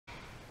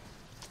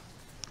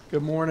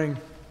Good morning.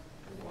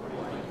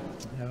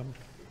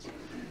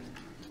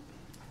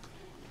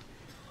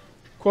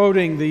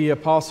 Quoting the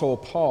Apostle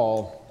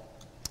Paul,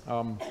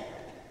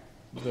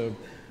 the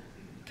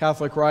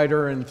Catholic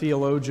writer and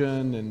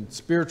theologian and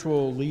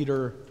spiritual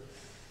leader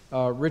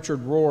Richard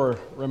Rohr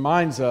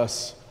reminds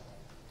us,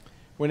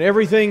 when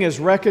everything is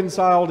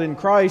reconciled in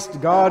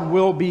Christ, God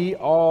will be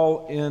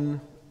all in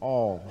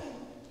all.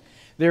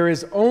 There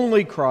is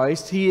only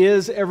Christ. He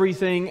is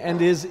everything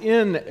and is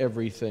in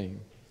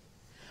everything.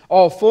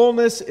 All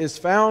fullness is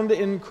found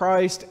in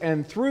Christ,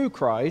 and through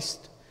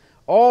Christ,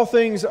 all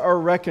things are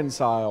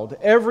reconciled,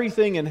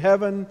 everything in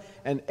heaven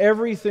and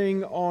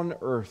everything on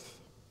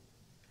earth.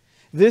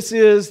 This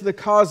is the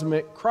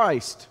cosmic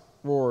Christ,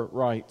 Rohr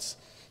writes,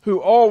 who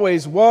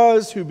always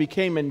was, who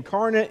became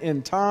incarnate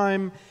in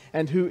time,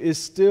 and who is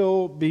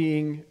still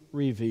being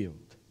revealed.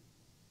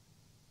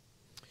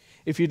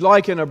 If you'd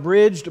like an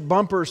abridged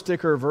bumper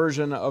sticker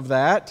version of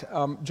that,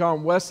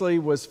 John Wesley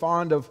was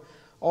fond of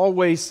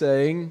always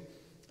saying,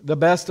 the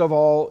best of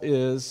all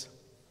is,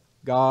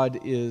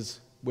 God is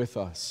with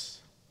us.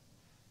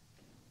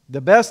 The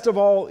best of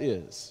all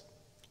is,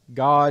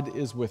 God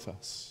is with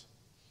us.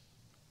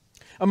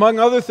 Among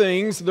other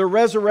things, the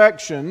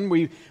resurrection,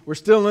 we're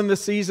still in the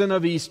season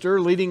of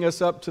Easter, leading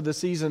us up to the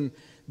season,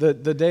 the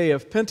day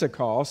of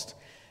Pentecost.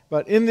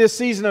 But in this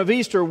season of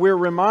Easter, we're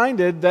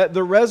reminded that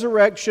the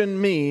resurrection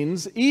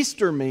means,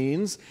 Easter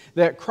means,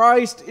 that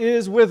Christ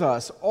is with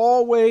us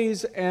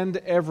always and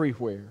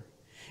everywhere,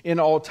 in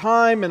all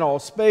time and all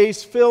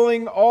space,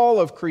 filling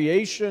all of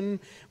creation,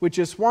 which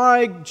is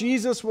why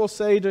Jesus will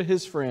say to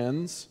his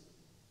friends,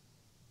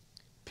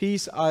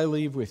 "Peace I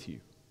leave with you.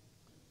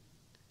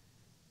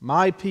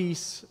 My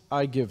peace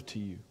I give to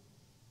you.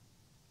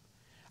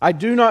 I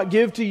do not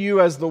give to you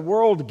as the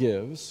world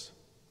gives.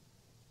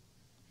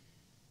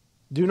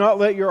 Do not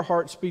let your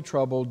hearts be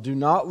troubled. Do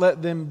not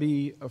let them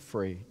be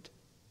afraid."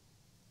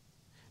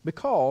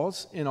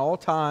 Because in all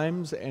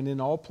times and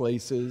in all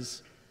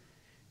places,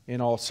 in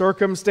all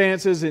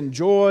circumstances, in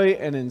joy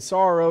and in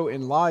sorrow,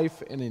 in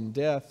life and in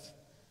death,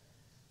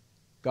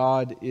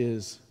 God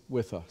is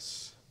with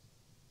us.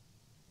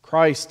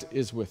 Christ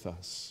is with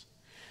us.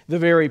 The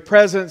very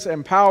presence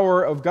and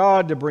power of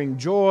God to bring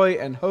joy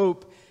and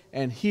hope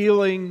and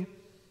healing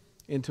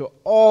into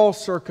all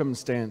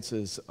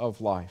circumstances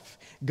of life.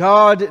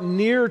 God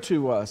near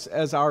to us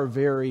as our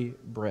very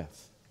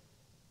breath.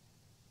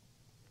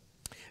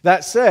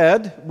 That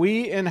said,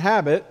 we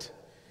inhabit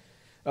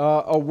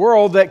a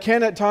world that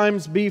can at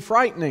times be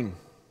frightening.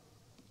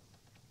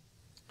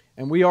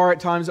 And we are at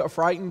times a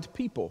frightened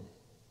people.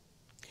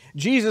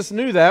 Jesus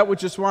knew that,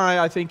 which is why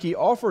I think he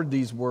offered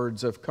these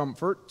words of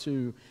comfort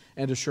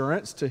and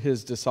assurance to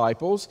his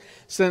disciples.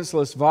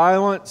 Senseless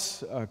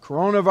violence,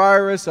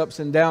 coronavirus, ups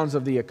and downs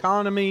of the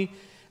economy,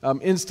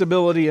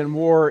 instability and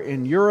war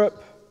in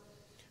Europe.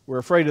 We're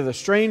afraid of the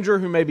stranger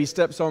who maybe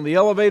steps on the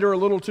elevator a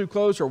little too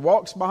close or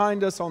walks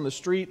behind us on the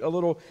street a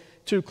little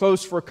too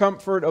close for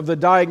comfort, of the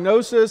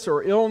diagnosis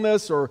or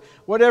illness or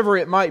whatever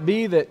it might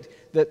be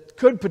that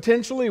could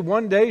potentially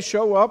one day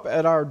show up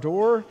at our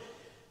door.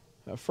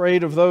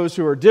 Afraid of those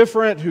who are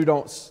different, who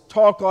don't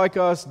talk like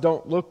us,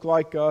 don't look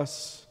like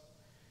us.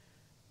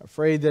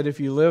 Afraid that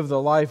if you live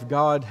the life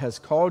God has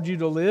called you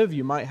to live,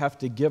 you might have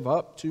to give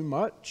up too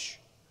much.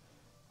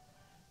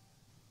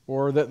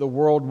 Or that the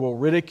world will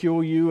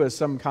ridicule you as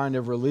some kind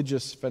of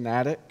religious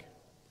fanatic.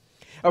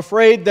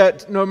 Afraid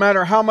that no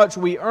matter how much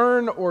we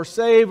earn or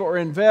save or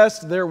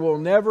invest, there will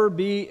never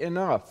be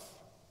enough.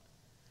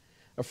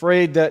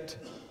 Afraid that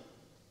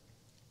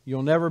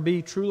you'll never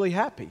be truly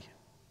happy,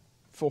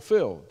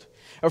 fulfilled.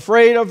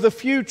 Afraid of the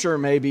future,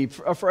 maybe.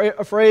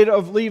 Afraid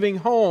of leaving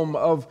home,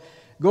 of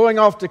going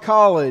off to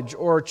college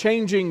or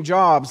changing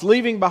jobs,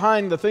 leaving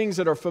behind the things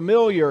that are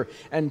familiar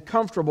and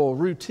comfortable,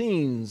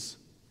 routines.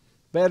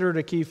 Better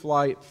to keep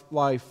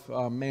life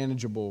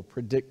manageable,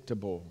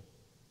 predictable.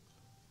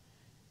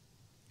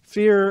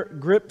 Fear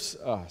grips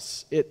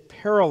us. It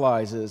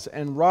paralyzes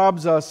and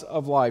robs us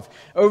of life.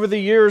 Over the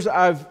years,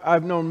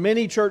 I've known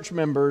many church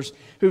members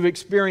who've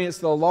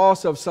experienced the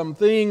loss of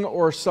something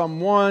or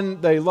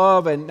someone they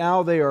love, and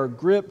now they are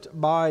gripped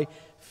by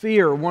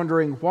fear,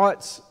 wondering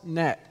what's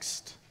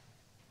next.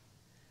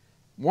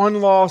 One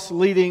loss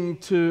leading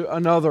to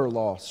another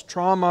loss.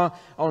 Trauma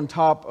on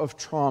top of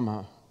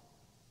trauma.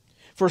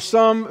 For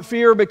some,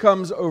 fear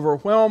becomes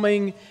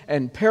overwhelming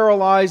and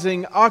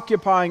paralyzing,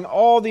 occupying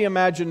all the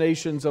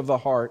imaginations of the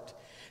heart,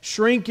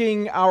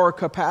 shrinking our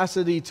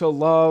capacity to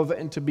love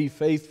and to be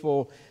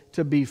faithful,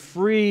 to be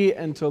free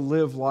and to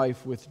live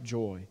life with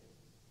joy.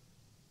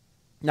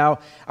 Now,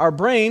 our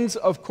brains,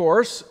 of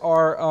course,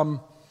 are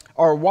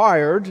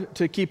wired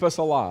to keep us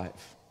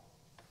alive.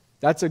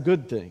 That's a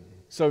good thing.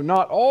 So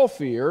not all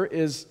fear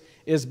is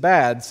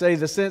bad. Say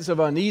the sense of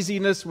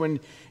uneasiness when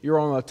you're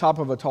on the top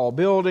of a tall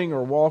building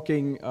or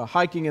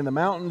hiking in the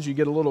mountains, you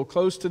get a little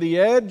close to the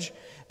edge.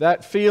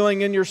 That feeling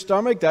in your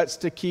stomach, that's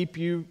to keep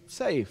you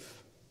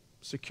safe,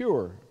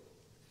 secure.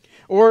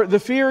 Or the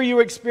fear you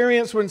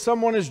experience when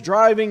someone is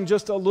driving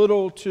just a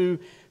little too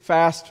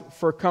fast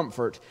for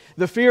comfort.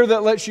 The fear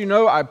that lets you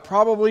know I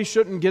probably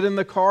shouldn't get in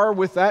the car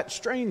with that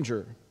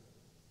stranger.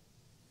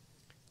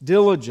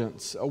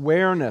 Diligence,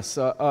 awareness,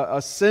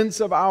 a sense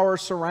of our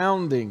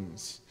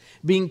surroundings,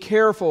 being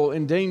careful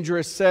in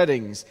dangerous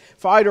settings,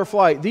 fight or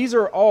flight. These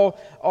are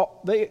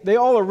they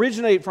all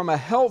originate from a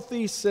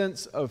healthy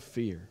sense of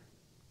fear,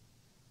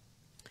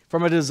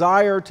 from a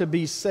desire to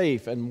be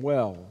safe and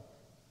well.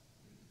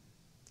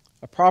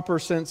 A proper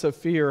sense of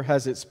fear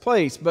has its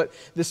place, but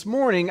this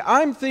morning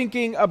I'm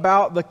thinking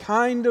about the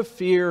kind of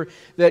fear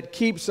that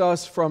keeps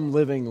us from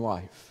living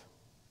life.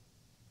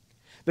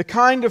 The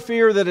kind of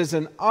fear that is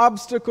an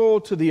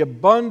obstacle to the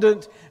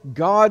abundant,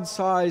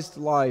 God-sized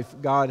life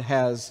God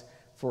has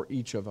for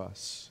each of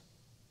us.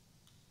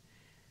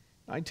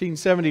 In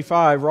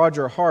 1975,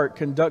 Roger Hart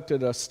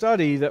conducted a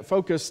study that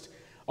focused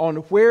on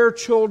where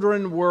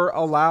children were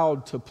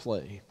allowed to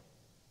play.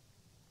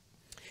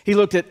 He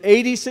looked at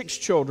 86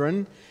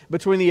 children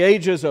between the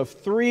ages of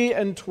 3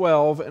 and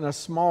 12 in a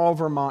small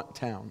Vermont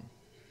town.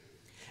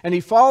 And he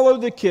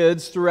followed the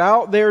kids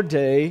throughout their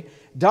day,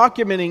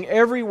 documenting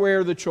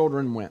everywhere the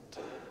children went.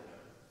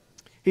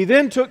 He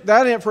then took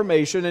that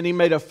information and he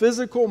made a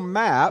physical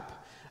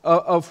map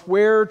of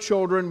where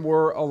children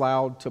were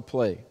allowed to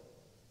play.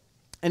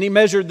 And he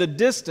measured the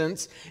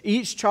distance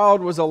each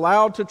child was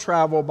allowed to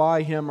travel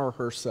by him or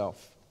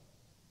herself.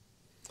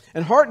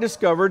 And Hart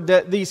discovered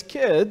that these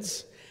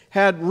kids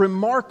had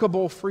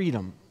remarkable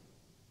freedom.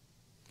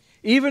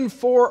 Even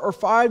 4 or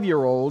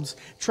 5-year-olds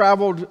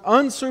traveled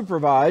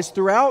unsupervised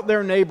throughout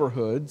their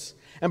neighborhoods,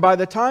 and by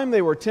the time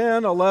they were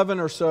 10, 11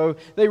 or so,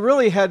 they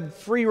really had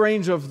free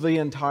range of the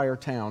entire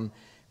town,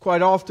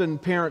 quite often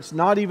parents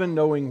not even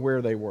knowing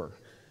where they were.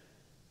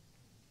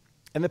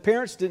 And the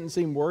parents didn't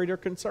seem worried or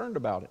concerned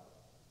about it.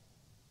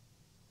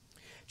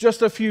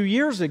 Just a few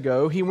years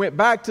ago, he went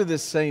back to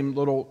this same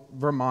little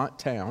Vermont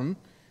town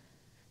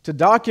to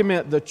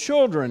document the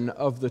children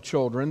of the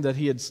children that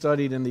he had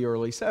studied in the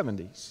early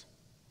 70s.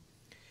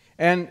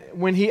 And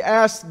when he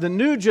asked the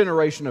new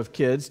generation of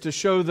kids to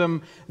show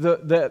them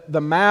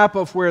the map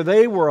of where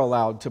they were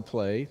allowed to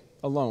play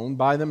alone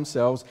by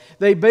themselves,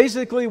 they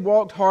basically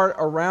walked hard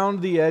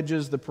around the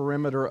edges, the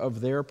perimeter of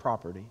their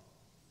property.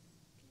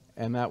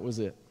 And that was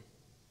it.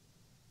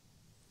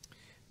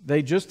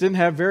 They just didn't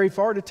have very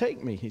far to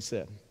take me, he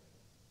said.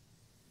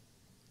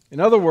 In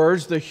other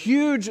words, the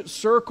huge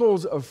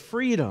circles of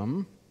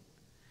freedom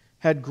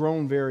had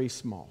grown very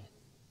small.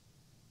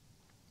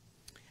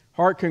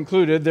 Hart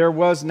concluded there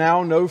was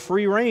now no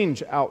free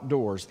range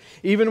outdoors.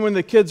 Even when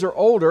the kids are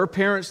older,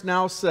 parents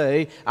now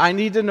say, I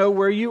need to know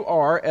where you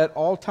are at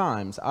all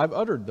times. I've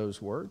uttered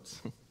those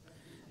words.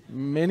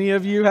 Many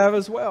of you have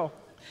as well,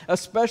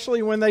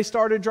 especially when they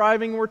started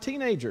driving were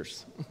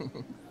teenagers.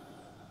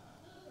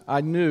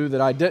 I knew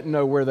that I didn't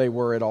know where they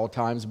were at all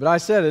times, but I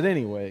said it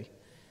anyway,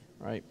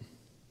 right?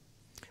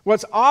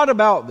 What's odd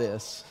about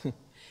this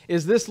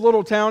is this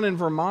little town in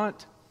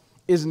Vermont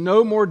is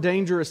no more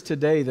dangerous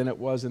today than it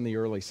was in the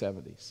early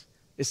 70s.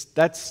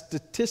 That's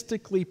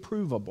statistically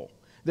provable.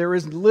 There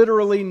is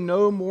literally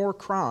no more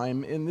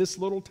crime in this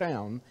little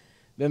town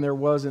than there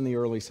was in the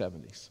early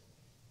 70s.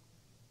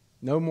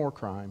 No more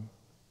crime.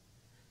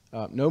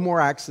 No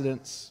more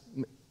accidents.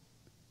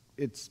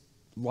 It's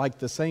like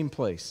the same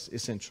place,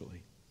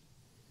 essentially.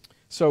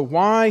 So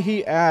why,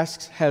 he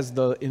asks, has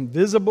the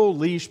invisible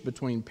leash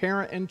between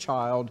parent and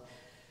child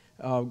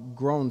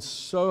grown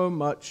so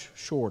much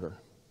shorter?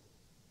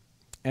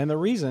 And the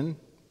reason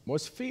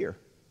was fear.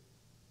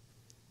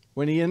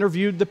 When he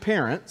interviewed the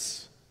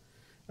parents,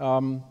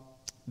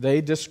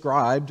 they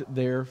described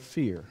their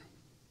fear.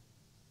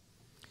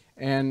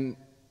 And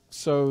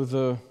so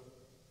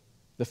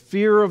the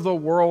fear of the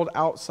world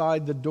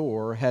outside the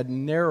door had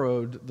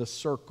narrowed the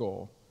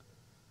circle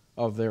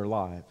of their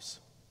lives.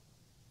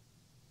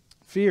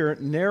 Fear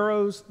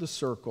narrows the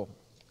circle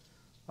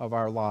of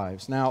our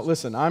lives. Now,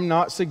 listen, I'm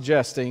not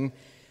suggesting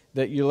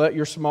that you let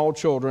your small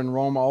children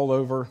roam all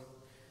over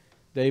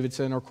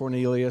Davidson or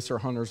Cornelius or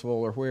Huntersville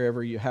or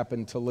wherever you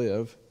happen to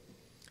live.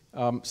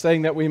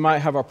 Saying that we might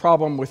have a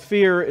problem with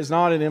fear is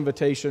not an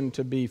invitation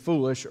to be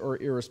foolish or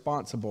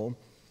irresponsible.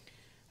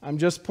 I'm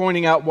just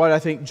pointing out what I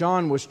think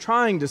John was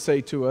trying to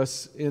say to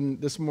us in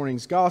this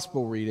morning's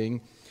gospel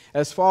reading.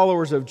 As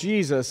followers of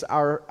Jesus,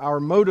 our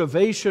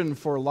motivation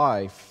for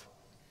life,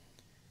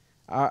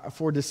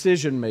 for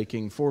decision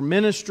making, for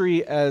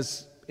ministry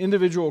as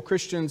individual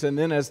Christians and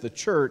then as the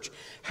church,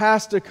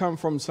 has to come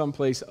from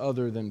someplace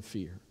other than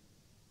fear.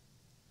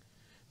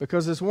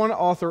 Because as one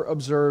author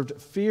observed,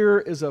 fear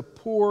is a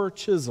poor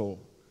chisel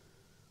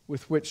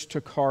with which to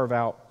carve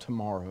out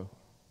tomorrow.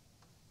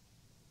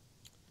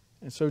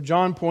 And so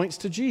John points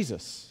to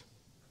Jesus,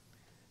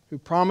 who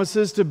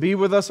promises to be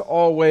with us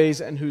always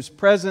and whose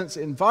presence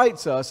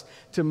invites us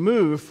to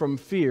move from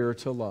fear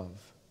to love.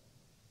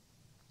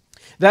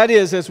 That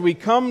is, as we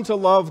come to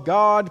love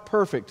God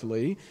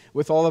perfectly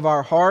with all of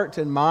our heart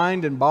and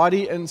mind and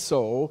body and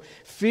soul,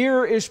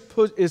 fear is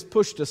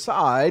pushed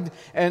aside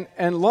and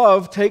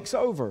love takes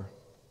over.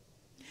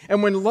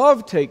 And when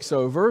love takes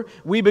over,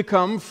 we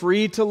become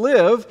free to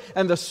live,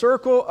 and the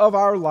circle of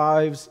our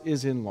lives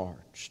is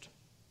enlarged.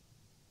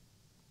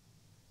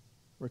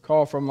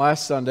 Recall from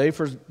last Sunday,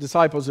 for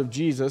disciples of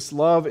Jesus,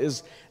 love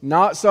is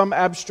not some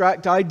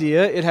abstract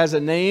idea. It has a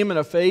name and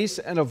a face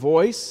and a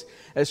voice.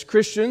 As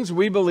Christians,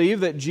 we believe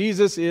that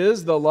Jesus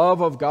is the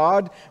love of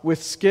God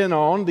with skin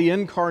on, the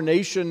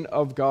incarnation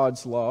of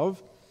God's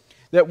love.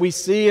 That we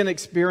see and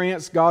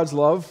experience God's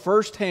love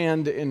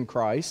firsthand in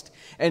Christ.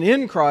 And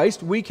in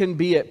Christ, we can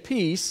be at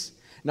peace.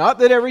 Not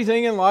that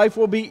everything in life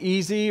will be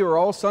easy or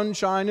all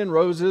sunshine and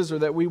roses, or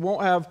that we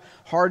won't have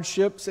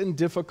hardships and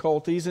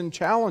difficulties and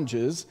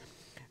challenges.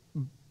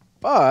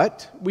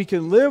 But we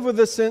can live with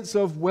a sense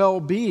of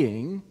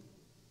well-being,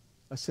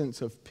 a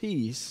sense of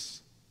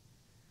peace,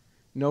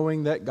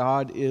 knowing that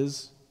God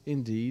is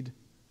indeed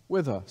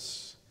with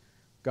us.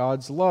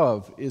 God's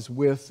love is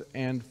with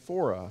and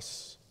for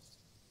us.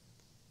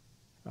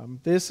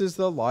 This is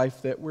the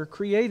life that we're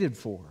created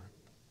for.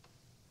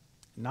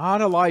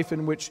 Not a life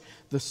in which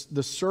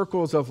the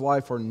circles of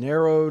life are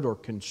narrowed or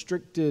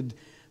constricted,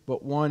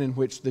 but one in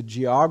which the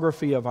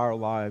geography of our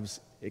lives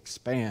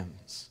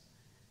expands,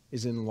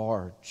 is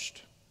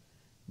enlarged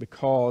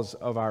because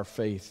of our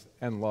faith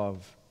and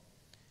love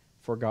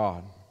for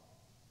God.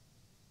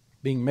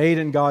 Being made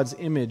in God's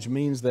image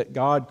means that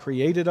God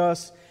created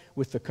us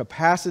with the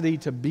capacity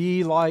to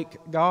be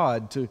like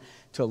God,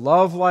 to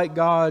love like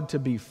God, to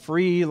be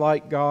free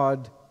like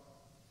God.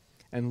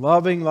 And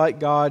loving like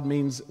God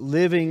means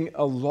living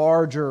a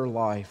larger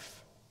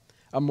life,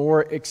 a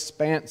more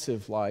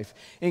expansive life,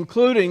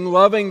 including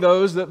loving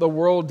those that the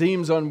world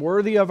deems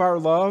unworthy of our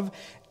love,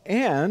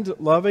 and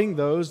loving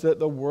those that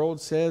the world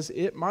says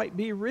it might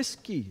be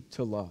risky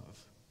to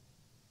love.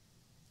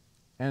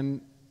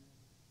 And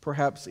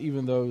perhaps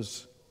even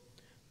those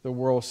the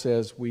world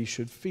says we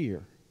should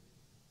fear.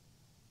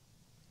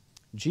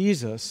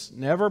 Jesus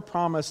never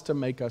promised to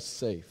make us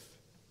safe.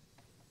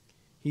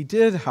 He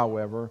did,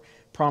 however,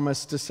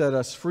 promise to set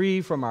us free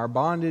from our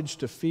bondage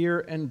to fear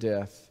and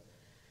death,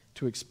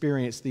 to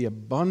experience the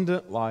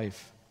abundant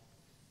life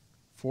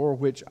for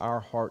which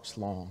our hearts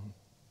long,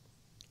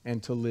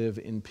 and to live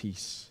in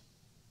peace.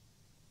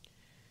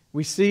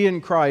 We see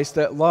in Christ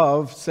that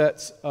love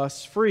sets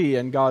us free,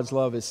 and God's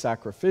love is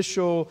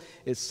sacrificial,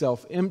 it's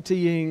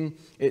self-emptying,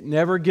 it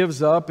never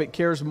gives up, it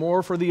cares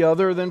more for the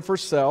other than for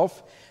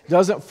self,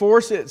 doesn't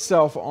force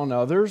itself on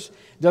others,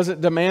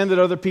 doesn't demand that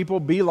other people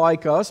be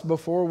like us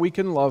before we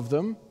can love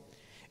them.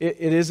 It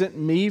isn't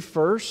me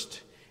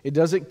first. It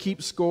doesn't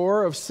keep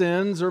score of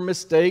sins or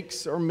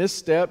mistakes or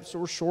missteps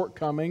or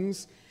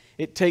shortcomings.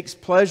 It takes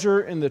pleasure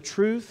in the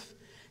truth.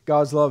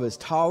 God's love is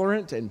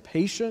tolerant and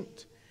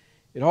patient.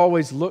 It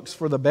always looks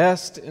for the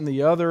best in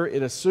the other.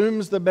 It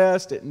assumes the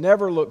best. It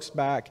never looks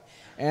back.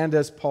 And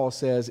as Paul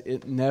says,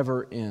 it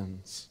never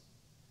ends.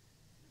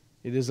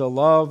 It is a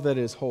love that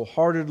is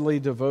wholeheartedly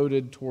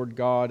devoted toward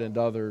God and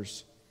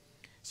others.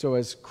 So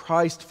as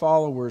Christ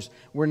followers,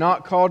 we're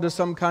not called to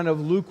some kind of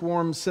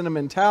lukewarm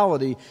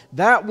sentimentality.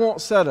 That won't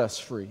set us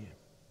free.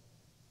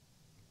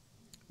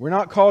 We're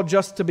not called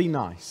just to be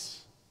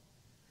nice.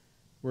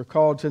 We're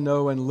called to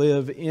know and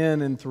live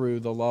in and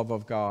through the love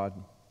of God.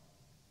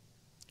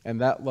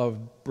 And that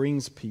love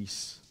brings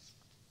peace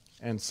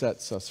and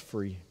sets us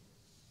free.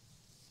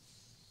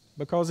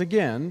 Because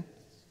again,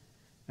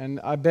 and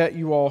I bet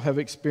you all have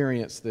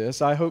experienced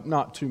this, I hope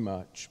not too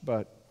much,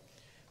 but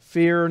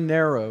fear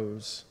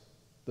narrows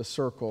the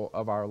circle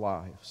of our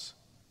lives.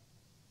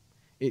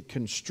 It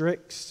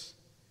constricts,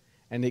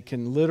 and it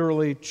can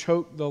literally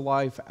choke the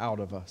life out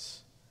of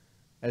us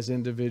as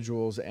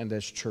individuals and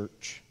as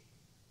church.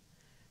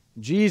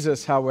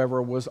 Jesus,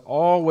 however, was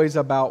always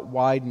about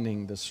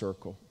widening the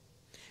circle,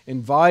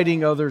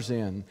 inviting others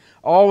in,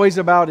 always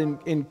about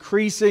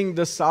increasing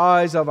the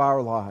size of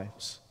our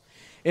lives.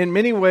 In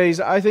many ways,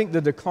 I think the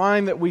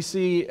decline that we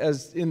see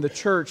as in the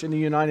church in the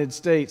United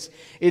States,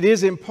 it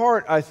is in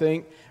part, I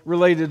think,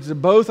 related to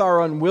both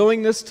our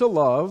unwillingness to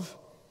love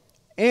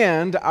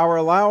and our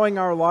allowing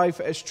our life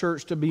as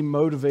church to be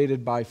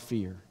motivated by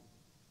fear.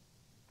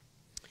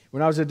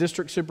 When I was a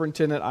district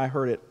superintendent, I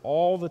heard it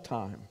all the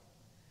time.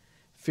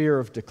 Fear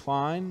of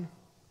decline,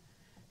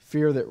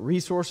 fear that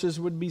resources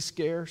would be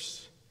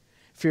scarce,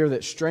 fear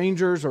that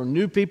strangers or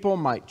new people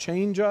might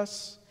change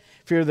us,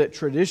 fear that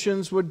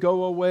traditions would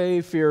go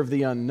away, fear of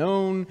the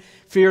unknown,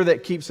 fear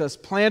that keeps us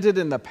planted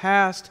in the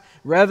past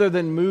rather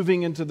than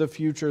moving into the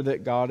future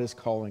that God is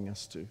calling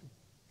us to.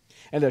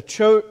 And a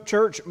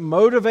church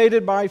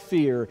motivated by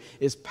fear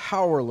is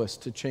powerless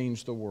to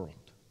change the world.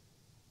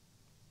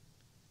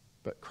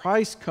 But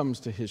Christ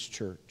comes to His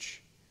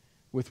church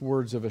with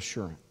words of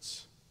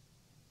assurance.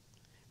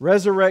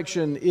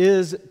 Resurrection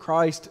is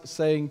Christ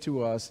saying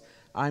to us,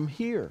 I'm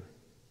here.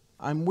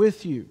 I'm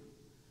with you.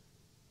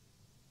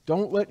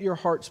 Don't let your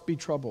hearts be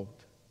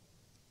troubled.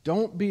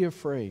 Don't be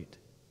afraid.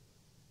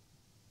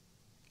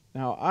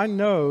 Now, I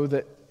know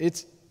that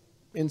it's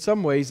in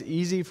some ways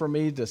easy for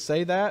me to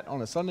say that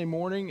on a Sunday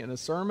morning in a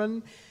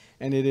sermon,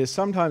 and it is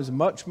sometimes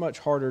much, much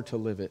harder to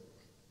live it.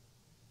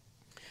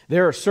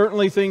 There are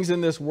certainly things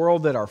in this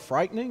world that are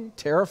frightening,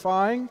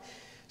 terrifying.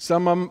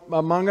 Some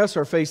among us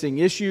are facing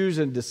issues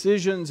and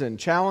decisions and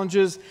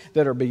challenges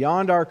that are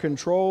beyond our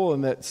control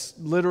and that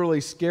literally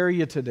scare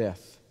you to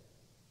death.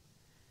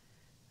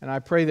 And I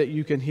pray that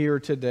you can hear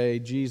today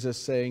Jesus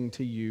saying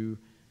to you,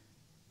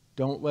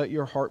 don't let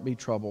your heart be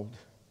troubled.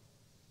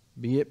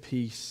 Be at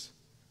peace.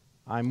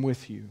 I'm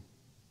with you.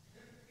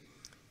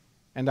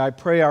 And I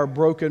pray our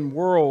broken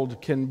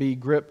world can be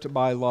gripped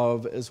by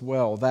love as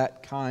well,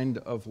 that kind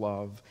of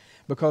love.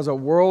 Because a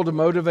world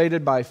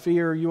motivated by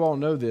fear, you all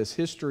know this,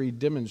 history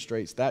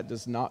demonstrates that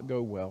does not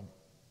go well.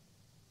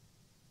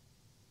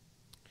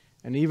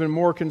 And even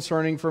more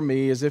concerning for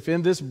me is if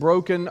in this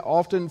broken,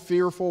 often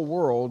fearful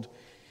world,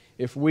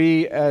 if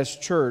we as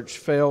church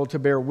fail to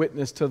bear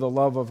witness to the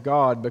love of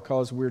God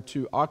because we're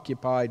too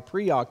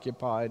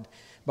preoccupied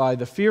by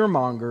the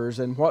fearmongers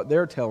and what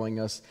they're telling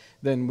us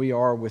than we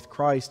are with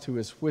Christ, who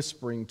is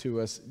whispering to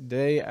us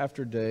day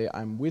after day,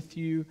 I'm with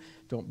you,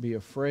 don't be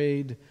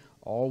afraid,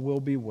 all will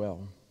be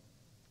well.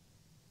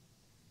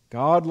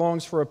 God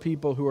longs for a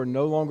people who are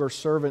no longer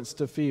servants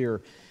to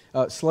fear,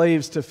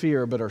 slaves to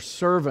fear, but are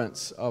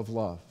servants of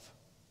love.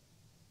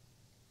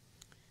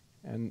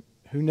 And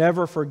who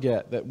never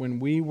forget that when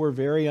we were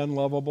very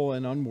unlovable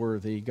and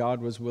unworthy,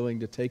 God was willing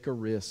to take a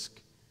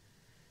risk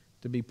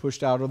to be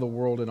pushed out of the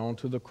world and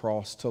onto the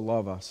cross to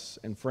love us.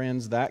 And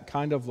friends, that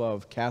kind of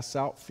love casts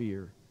out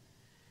fear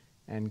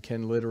and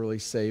can literally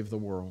save the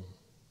world.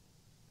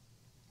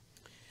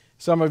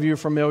 Some of you are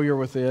familiar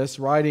with this.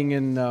 Writing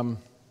in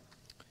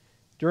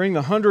during the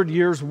 100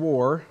 Years'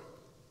 War,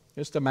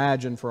 just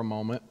imagine for a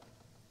moment,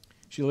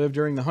 she lived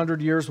during the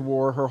 100 Years'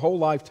 War her whole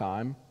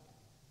lifetime.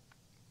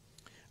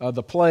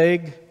 The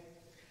plague,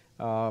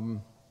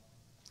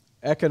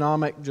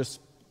 economic just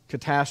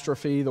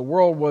catastrophe. The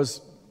world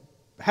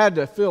had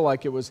to feel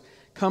like it was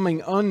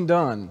coming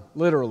undone,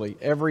 literally,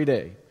 every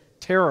day.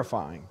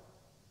 Terrifying.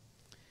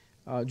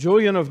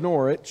 Julian of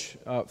Norwich,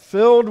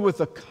 filled with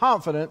the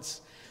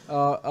confidence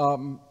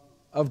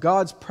of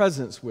God's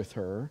presence with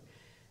her,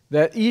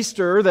 that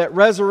Easter, that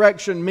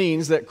resurrection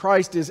means that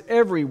Christ is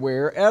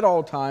everywhere, at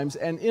all times,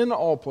 and in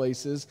all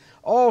places,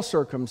 all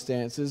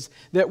circumstances,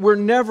 that we're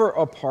never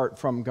apart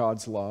from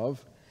God's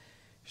love.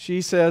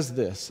 She says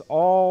this,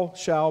 all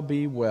shall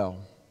be well,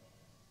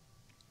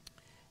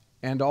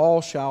 and all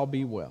shall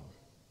be well.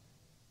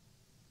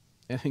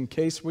 And in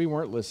case we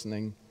weren't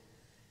listening,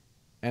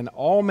 and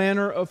all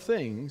manner of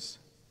things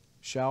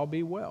shall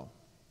be well.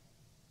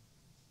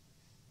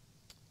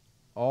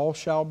 All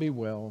shall be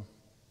well,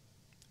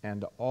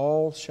 and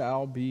all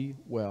shall be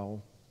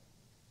well,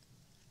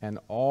 and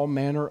all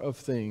manner of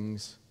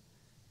things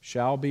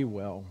shall be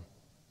well.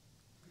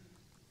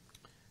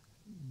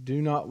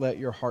 Do not let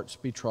your hearts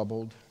be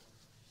troubled.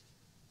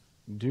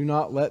 Do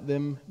not let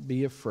them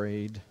be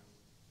afraid.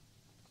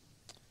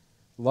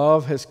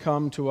 Love has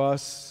come to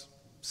us,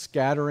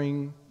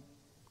 scattering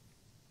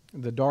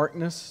the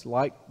darkness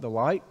like the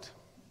light.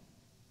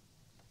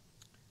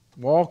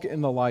 Walk in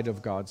the light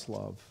of God's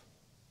love.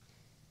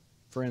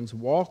 Friends,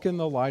 walk in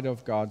the light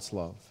of God's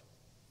love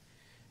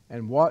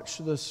and watch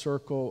the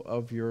circle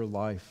of your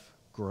life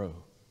grow.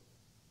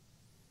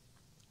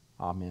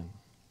 Amen.